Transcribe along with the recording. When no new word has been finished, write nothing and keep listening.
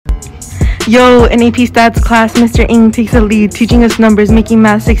Yo, in AP Stats class, Mr. Ng takes a lead, teaching us numbers, making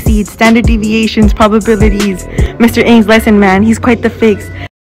math succeed, standard deviations, probabilities. Mr. Ng's lesson man, he's quite the fix.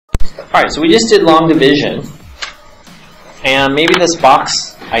 Alright, so we just did long division, and maybe this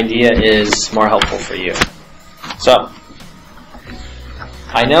box idea is more helpful for you. So,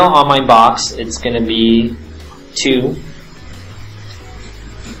 I know on my box it's going to be 2.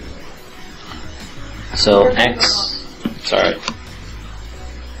 So x, sorry,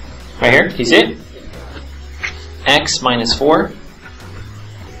 right here, you see it? X minus 4.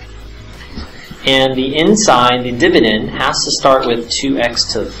 And the inside, the dividend, has to start with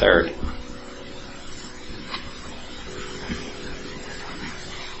 2x to the third.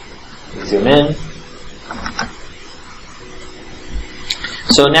 Zoom in.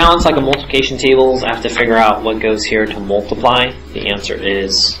 So now it's like a multiplication table. I have to figure out what goes here to multiply. The answer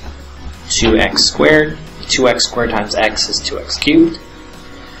is 2x squared. 2x squared times x is 2x cubed.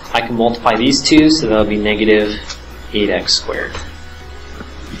 I can multiply these two, so that'll be negative 8x squared.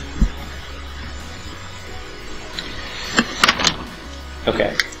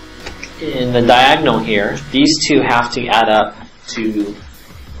 Okay. In the diagonal here, these two have to add up to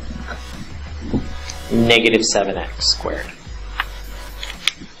negative 7x squared.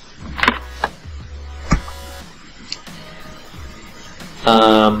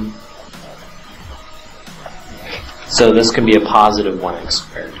 So this can be a positive 1x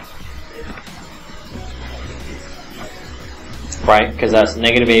squared. Right? Because that's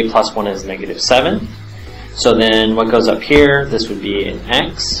negative 8 plus 1 is negative 7. So then what goes up here, this would be an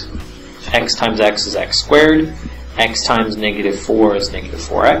x. X times x is x squared. X times negative 4 is negative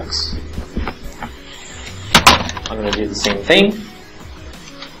 4x. I'm going to do the same thing.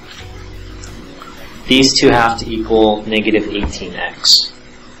 These two have to equal negative 18x.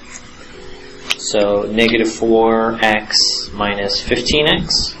 So negative 4x minus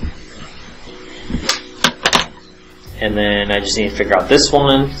 15x. And then I just need to figure out this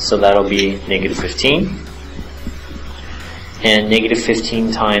one, so that'll be negative 15. And negative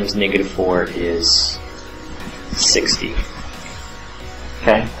 15 times negative 4 is 60.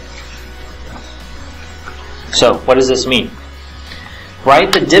 Okay? So what does this mean?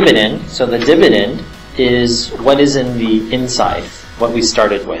 Write the dividend. So the dividend is what is in the inside, what we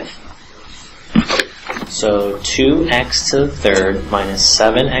started with. So 2x to the third minus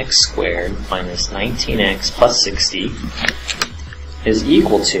 7x squared minus 19x plus 60 is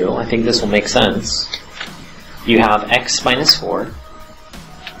equal to, I think this will make sense, you have x minus 4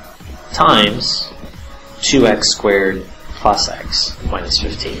 times 2x squared plus x minus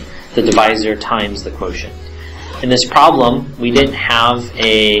 15. The divisor times the quotient. In this problem, we didn't have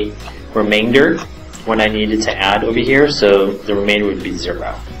a remainder when I needed to add over here, so the remainder would be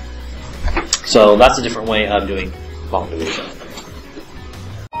 0. So that's a different way of doing long division.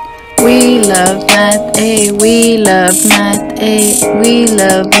 We love math, we love math, we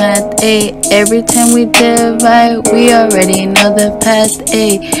love math, every time we divide, we already know the path,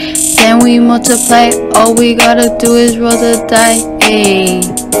 Then we multiply, all we gotta do is roll the die,